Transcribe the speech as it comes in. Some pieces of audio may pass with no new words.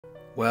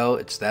Well,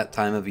 it's that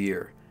time of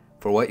year.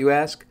 For what, you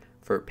ask?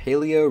 For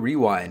Paleo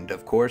Rewind,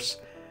 of course.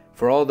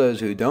 For all those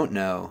who don't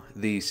know,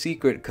 the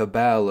secret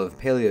cabal of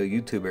paleo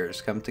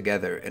YouTubers come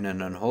together in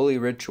an unholy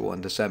ritual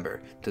in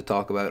December to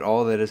talk about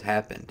all that has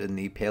happened in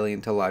the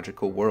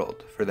paleontological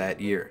world for that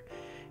year.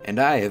 And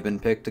I have been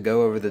picked to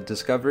go over the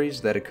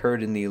discoveries that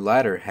occurred in the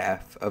latter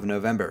half of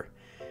November.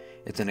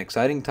 It's an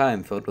exciting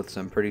time filled with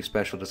some pretty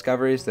special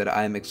discoveries that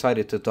I am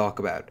excited to talk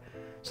about.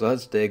 So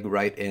let's dig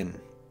right in.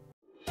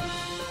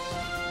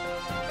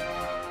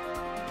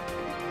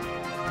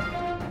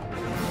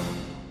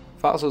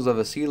 Fossils of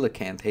a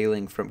coelacanth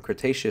hailing from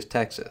Cretaceous,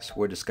 Texas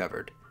were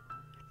discovered.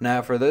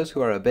 Now, for those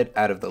who are a bit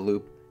out of the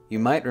loop, you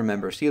might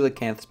remember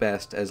coelacanths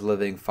best as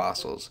living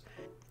fossils.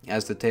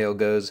 As the tale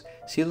goes,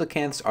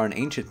 coelacanths are an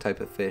ancient type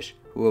of fish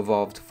who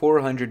evolved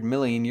 400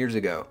 million years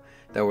ago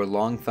that were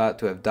long thought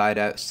to have died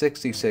out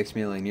 66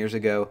 million years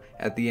ago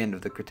at the end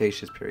of the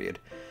Cretaceous period,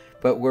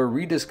 but were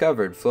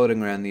rediscovered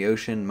floating around the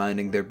ocean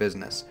minding their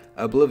business,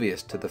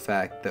 oblivious to the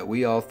fact that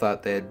we all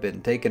thought they had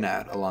been taken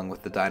out along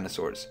with the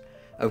dinosaurs.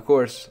 Of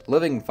course,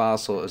 living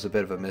fossil is a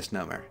bit of a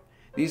misnomer.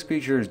 These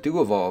creatures do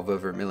evolve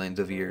over millions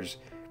of years,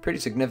 pretty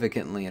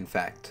significantly in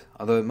fact,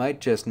 although it might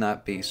just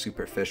not be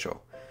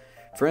superficial.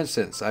 For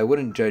instance, I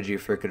wouldn't judge you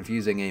for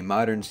confusing a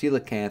modern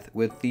coelacanth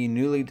with the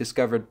newly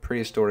discovered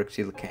prehistoric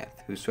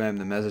coelacanth who swam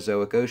the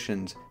Mesozoic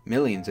oceans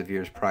millions of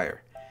years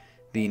prior.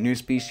 The new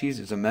species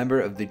is a member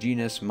of the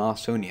genus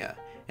Mawsonia,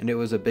 and it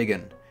was a big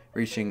one,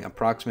 reaching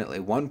approximately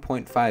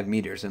 1.5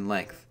 meters in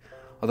length,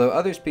 although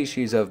other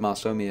species of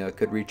Mawsonia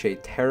could reach a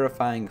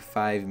terrifying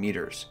 5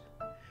 meters.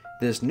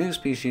 This new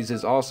species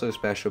is also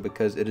special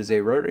because it is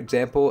a rare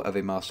example of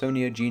a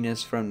Mawsonia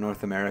genus from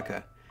North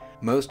America.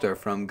 Most are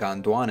from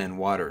Gondwanan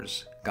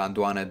waters,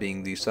 Gondwana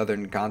being the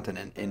southern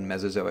continent in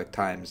Mesozoic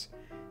times.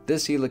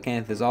 This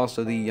coelacanth is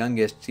also the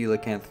youngest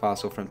coelacanth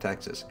fossil from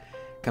Texas,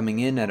 coming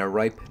in at a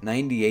ripe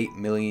 98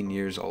 million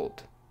years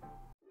old.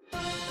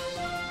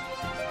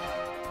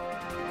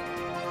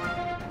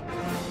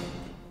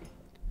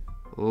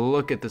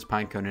 Look at this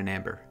pinecone in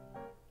amber.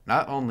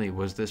 Not only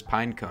was this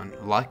pinecone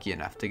lucky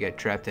enough to get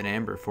trapped in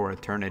amber for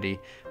eternity,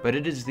 but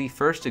it is the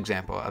first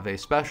example of a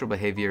special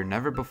behavior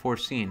never before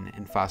seen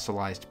in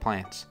fossilized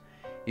plants.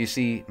 You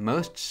see,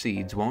 most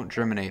seeds won't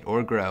germinate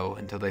or grow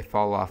until they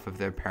fall off of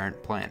their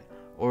parent plant,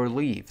 or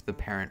leave the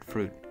parent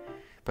fruit.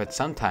 But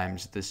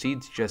sometimes the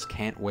seeds just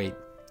can't wait,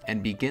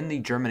 and begin the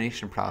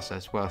germination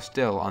process while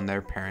still on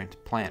their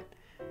parent plant.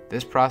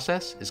 This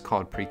process is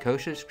called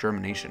precocious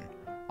germination,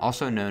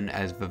 also known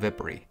as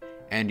vivipary,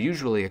 and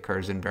usually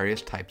occurs in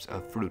various types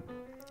of fruit.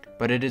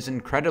 But it is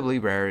incredibly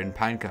rare in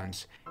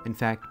pinecones. In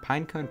fact,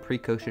 pinecone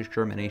precocious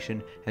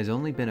germination has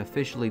only been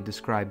officially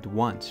described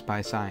once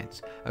by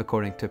science,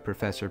 according to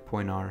Professor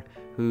Poinar,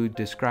 who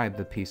described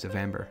the piece of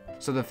amber.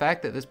 So the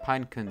fact that this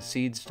pinecone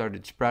seed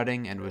started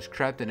sprouting and was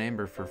trapped in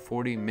amber for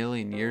 40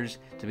 million years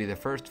to be the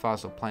first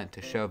fossil plant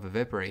to show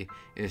vivipary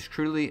is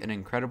truly an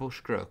incredible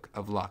stroke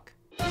of luck.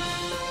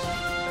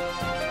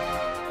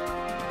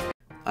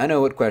 I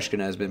know what question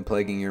has been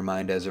plaguing your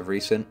mind as of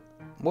recent.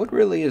 What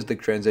really is the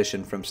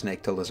transition from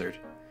snake to lizard?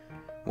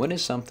 When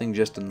is something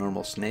just a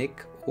normal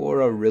snake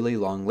or a really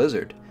long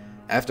lizard?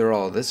 After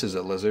all, this is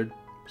a lizard,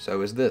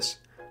 so is this.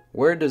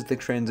 Where does the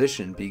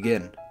transition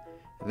begin?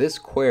 This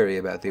query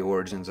about the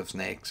origins of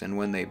snakes and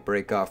when they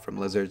break off from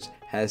lizards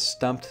has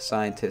stumped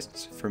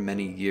scientists for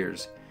many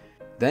years.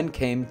 Then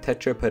came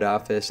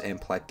Tetrapodophyus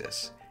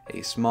amplectus,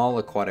 a small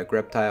aquatic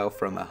reptile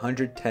from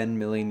 110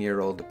 million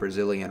year old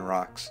Brazilian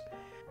rocks.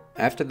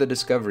 After the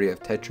discovery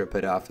of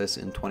Tetrapodophyus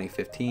in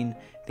 2015,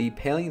 the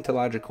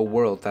paleontological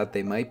world thought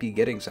they might be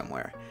getting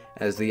somewhere,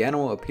 as the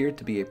animal appeared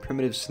to be a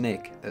primitive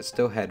snake that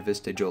still had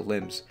vestigial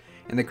limbs,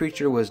 and the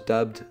creature was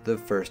dubbed the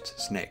first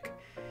snake.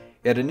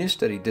 Yet a new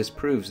study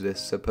disproves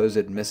this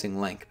supposed missing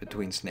link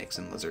between snakes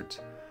and lizards.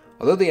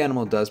 Although the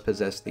animal does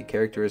possess the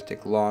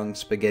characteristic long,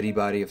 spaghetti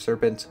body of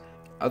serpents,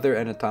 other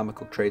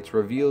anatomical traits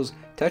reveals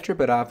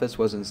Tetrapodophyus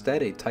was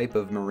instead a type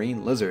of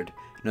marine lizard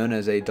known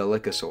as a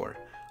dolichosaur,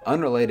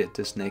 unrelated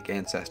to snake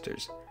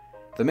ancestors.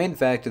 The main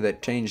factor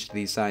that changed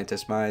these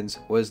scientists' minds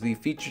was the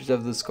features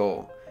of the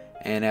skull,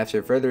 and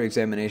after further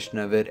examination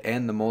of it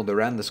and the mold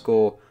around the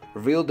skull,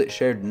 revealed it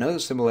shared no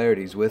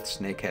similarities with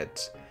snake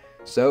heads.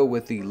 So,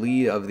 with the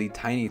lead of the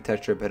tiny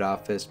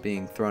Tetrapodophyus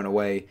being thrown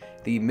away,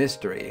 the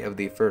mystery of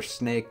the first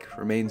snake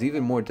remains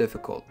even more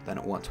difficult than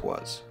it once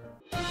was.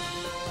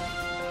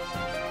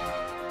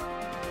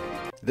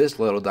 This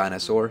little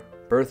dinosaur,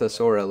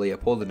 Berthosaura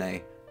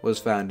leopoldinae, was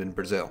found in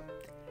Brazil.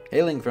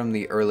 Hailing from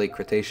the early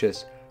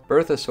Cretaceous,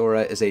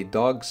 Berthosaura is a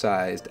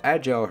dog-sized,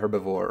 agile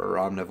herbivore or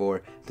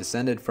omnivore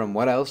descended from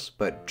what else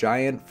but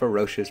giant,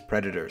 ferocious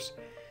predators.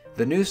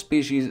 The new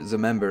species is a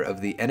member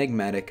of the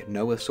enigmatic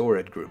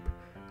Noasaurid group,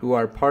 who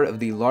are part of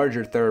the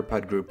larger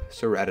theropod group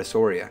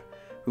Ceratosauria,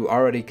 who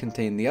already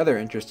contain the other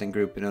interesting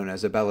group known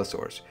as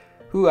abelisaurs,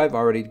 who I've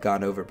already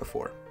gone over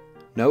before.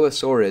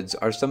 Noasaurids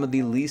are some of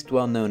the least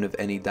well known of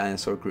any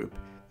dinosaur group,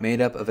 made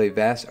up of a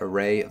vast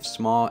array of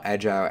small,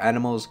 agile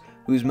animals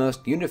whose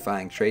most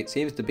unifying trait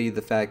seems to be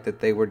the fact that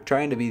they were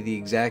trying to be the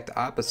exact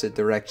opposite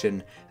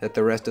direction that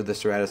the rest of the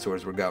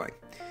ceratosaurs were going.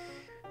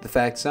 The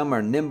fact some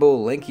are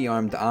nimble,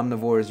 lanky-armed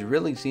omnivores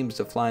really seems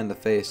to fly in the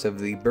face of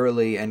the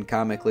burly and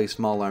comically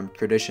small-armed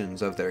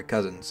traditions of their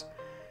cousins.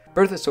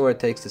 Berthosaura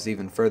takes this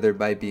even further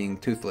by being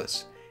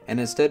toothless, and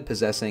instead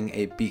possessing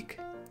a beak.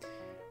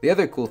 The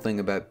other cool thing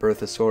about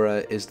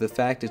Berthosaura is the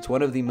fact it's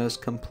one of the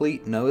most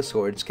complete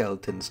noasaurid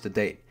skeletons to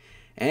date,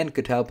 and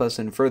could help us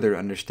in further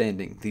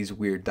understanding these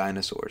weird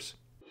dinosaurs.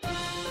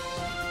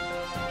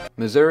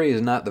 Missouri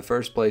is not the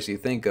first place you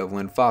think of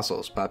when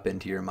fossils pop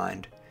into your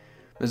mind.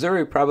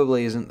 Missouri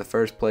probably isn't the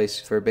first place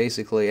for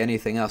basically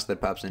anything else that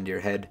pops into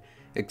your head,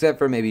 except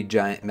for maybe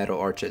giant metal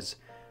arches.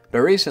 But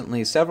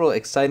recently, several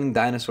exciting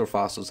dinosaur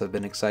fossils have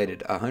been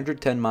sighted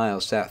 110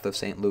 miles south of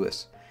St.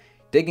 Louis.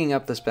 Digging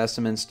up the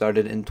specimens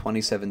started in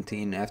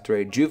 2017 after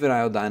a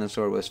juvenile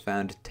dinosaur was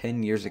found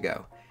 10 years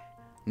ago.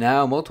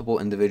 Now, multiple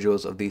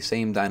individuals of the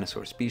same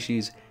dinosaur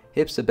species,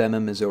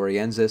 Hypsibema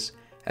missouriensis,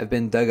 have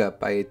been dug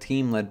up by a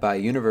team led by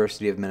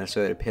University of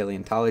Minnesota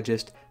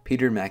paleontologist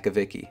Peter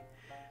Makovicky.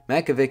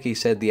 Makovicky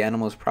said the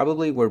animals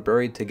probably were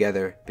buried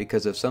together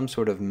because of some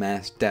sort of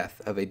mass death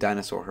of a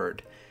dinosaur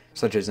herd,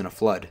 such as in a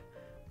flood.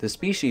 The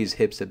species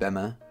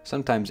Hypsibema,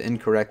 sometimes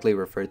incorrectly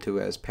referred to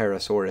as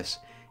Parasaurus,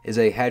 is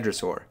a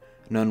hadrosaur,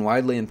 known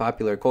widely in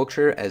popular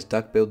culture as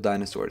duck-billed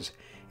dinosaurs,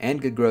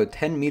 and could grow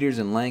 10 meters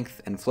in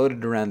length and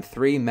floated around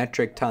 3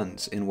 metric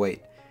tons in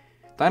weight.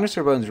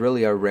 Dinosaur bones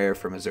really are rare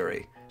for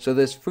Missouri, so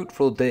this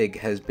fruitful dig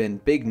has been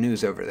big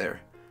news over there.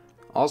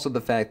 Also,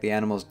 the fact the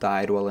animals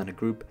died while in a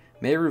group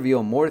may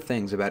reveal more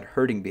things about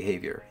herding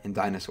behavior in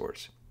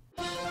dinosaurs.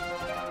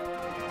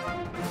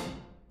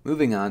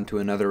 Moving on to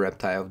another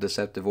reptile of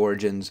deceptive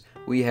origins,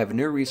 we have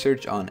new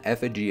research on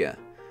Ephygia.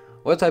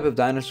 What type of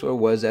dinosaur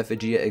was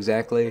Ephygia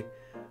exactly?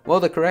 Well,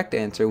 the correct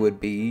answer would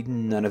be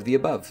none of the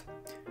above.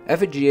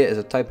 Ephygia is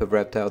a type of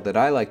reptile that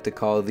I like to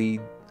call the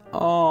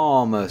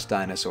almost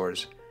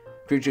dinosaurs.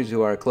 Creatures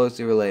who are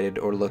closely related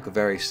or look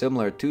very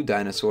similar to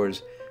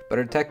dinosaurs, but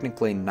are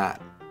technically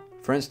not.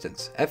 For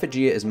instance,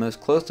 Ephygia is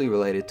most closely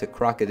related to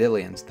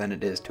crocodilians than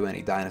it is to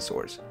any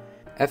dinosaurs.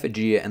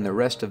 Ephygia and the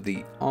rest of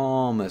the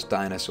almost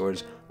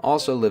dinosaurs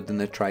also lived in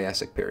the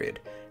Triassic period,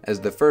 as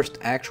the first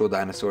actual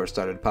dinosaurs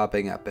started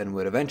popping up and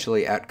would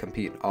eventually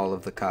outcompete all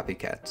of the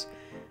copycats.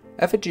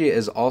 Ephygia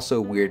is also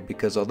weird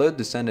because although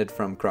descended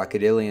from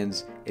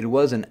crocodilians, it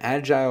was an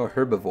agile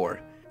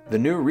herbivore. The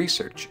new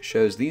research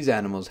shows these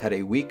animals had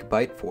a weak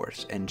bite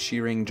force and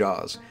shearing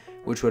jaws,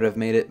 which would have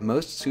made it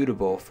most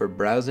suitable for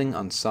browsing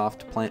on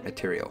soft plant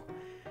material.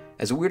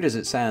 As weird as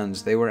it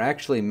sounds, there were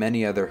actually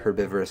many other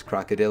herbivorous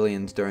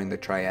crocodilians during the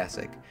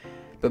Triassic,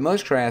 but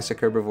most Triassic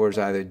herbivores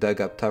either dug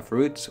up tough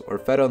roots or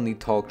fed on the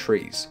tall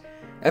trees.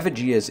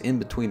 Ephygia's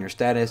in-betweener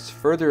status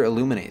further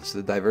illuminates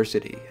the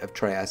diversity of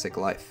Triassic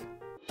life.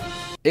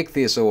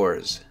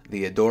 Ichthyosaurs,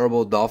 the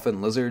adorable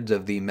dolphin lizards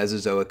of the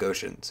Mesozoic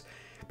oceans.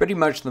 Pretty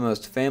much the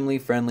most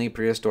family-friendly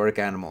prehistoric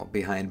animal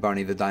behind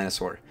Barney the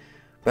Dinosaur.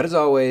 But as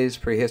always,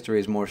 prehistory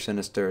is more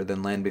sinister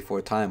than Land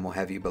Before Time will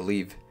have you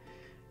believe.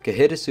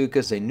 Cahidasuca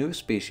is a new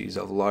species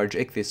of large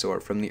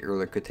ichthyosaur from the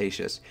early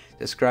Cretaceous,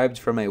 described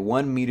from a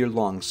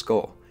 1-meter-long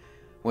skull.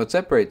 What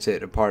separates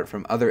it apart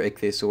from other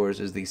ichthyosaurs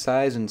is the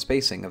size and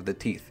spacing of the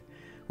teeth,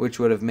 which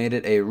would have made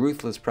it a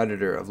ruthless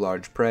predator of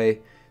large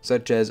prey,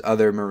 such as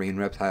other marine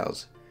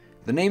reptiles.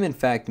 The name in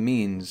fact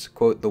means,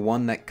 quote, the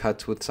one that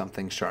cuts with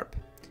something sharp,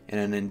 in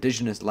an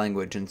indigenous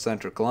language in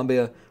central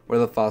Colombia where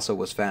the fossil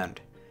was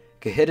found.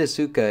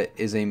 Cahidasuca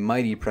is a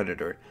mighty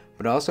predator,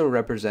 but also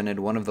represented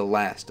one of the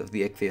last of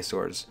the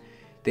ichthyosaurs.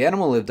 The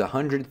animal lived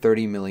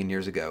 130 million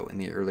years ago in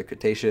the early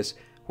Cretaceous,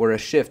 where a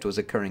shift was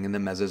occurring in the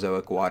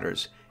Mesozoic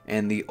waters,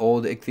 and the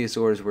old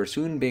ichthyosaurs were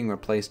soon being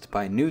replaced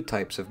by new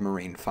types of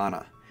marine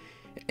fauna.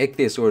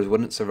 Ichthyosaurs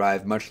wouldn't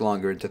survive much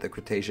longer into the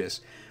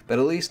Cretaceous, but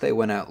at least they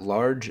went out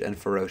large and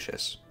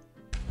ferocious.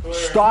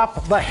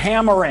 Stop the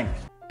hammering!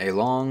 A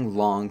long,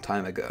 long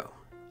time ago,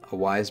 a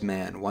wise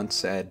man once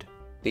said,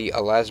 "The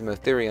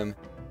Elasmotherium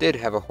did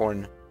have a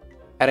horn.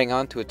 Adding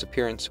on to its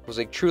appearance was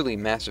a truly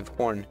massive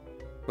horn,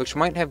 which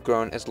might have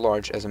grown as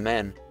large as a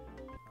man."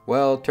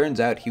 Well, turns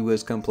out he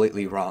was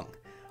completely wrong,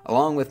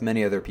 along with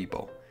many other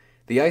people.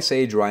 The Ice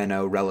Age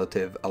rhino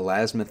relative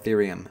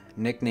Elasmotherium,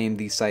 nicknamed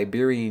the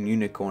Siberian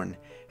unicorn,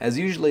 has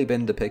usually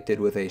been depicted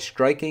with a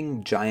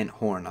striking giant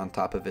horn on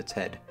top of its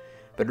head.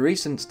 But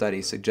recent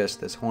studies suggest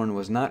this horn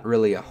was not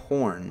really a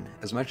horn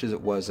as much as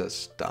it was a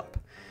stump.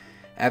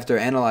 After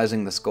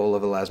analyzing the skull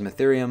of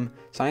Elasmotherium,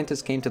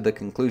 scientists came to the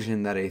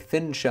conclusion that a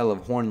thin shell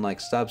of horn-like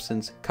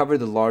substance covered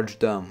the large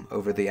dome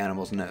over the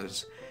animal's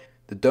nose.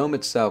 The dome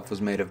itself was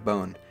made of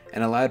bone,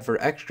 and allowed for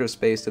extra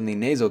space in the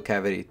nasal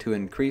cavity to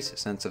increase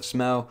sense of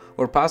smell,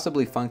 or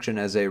possibly function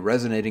as a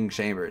resonating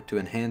chamber to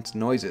enhance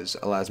noises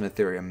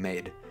Elasmotherium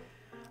made.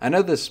 I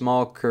know this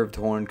small curved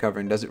horn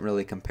covering doesn't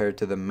really compare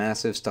to the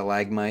massive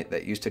stalagmite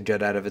that used to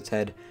jut out of its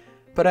head,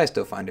 but I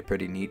still find it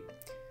pretty neat.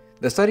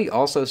 The study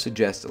also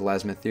suggests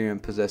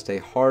Elasmotherium possessed a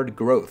hard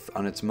growth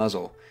on its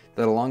muzzle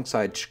that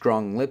alongside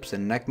strong lips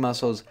and neck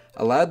muscles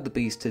allowed the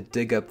beast to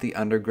dig up the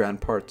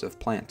underground parts of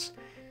plants.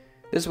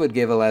 This would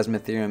give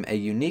Elasmotherium a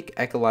unique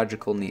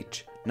ecological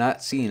niche,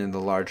 not seen in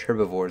the large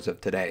herbivores of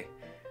today.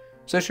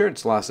 So sure,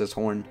 it's lost its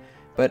horn,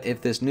 but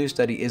if this new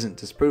study isn't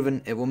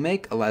disproven, it will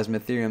make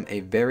Elasmotherium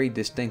a very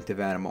distinctive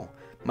animal,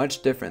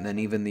 much different than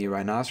even the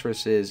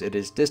rhinoceroses it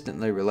is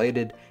distantly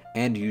related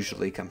and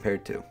usually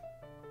compared to.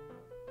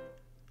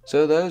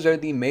 So those are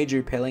the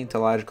major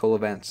paleontological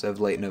events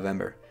of late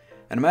November.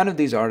 An amount of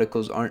these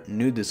articles aren't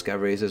new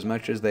discoveries as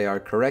much as they are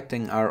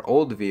correcting our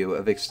old view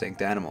of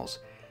extinct animals.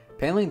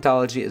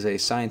 Paleontology is a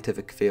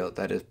scientific field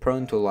that is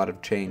prone to a lot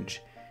of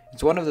change.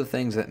 It's one of the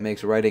things that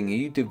makes writing a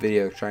YouTube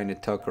video trying to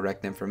tell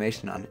correct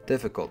information on it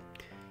difficult.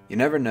 You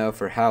never know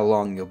for how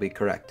long you'll be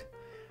correct.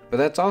 But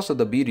that's also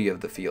the beauty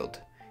of the field.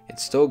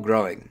 It's still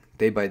growing,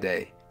 day by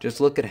day.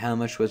 Just look at how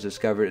much was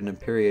discovered in a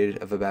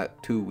period of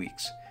about 2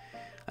 weeks.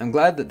 I'm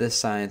glad that this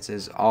science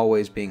is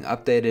always being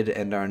updated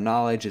and our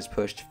knowledge is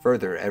pushed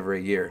further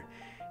every year.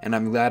 And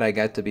I'm glad I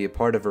got to be a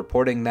part of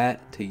reporting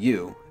that to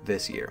you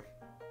this year.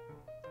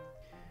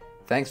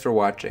 Thanks for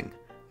watching.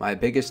 My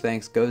biggest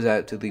thanks goes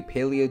out to the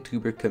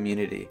PaleoTuber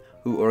community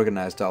who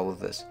organized all of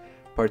this,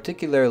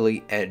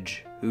 particularly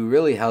Edge, who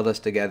really held us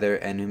together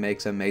and who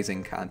makes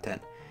amazing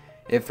content.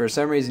 If for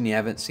some reason you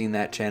haven't seen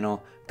that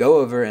channel, go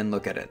over and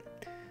look at it.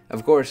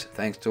 Of course,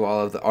 thanks to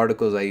all of the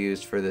articles I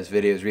used for this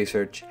video's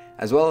research,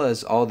 as well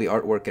as all the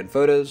artwork and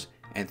photos,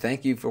 and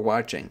thank you for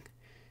watching.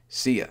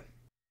 See ya.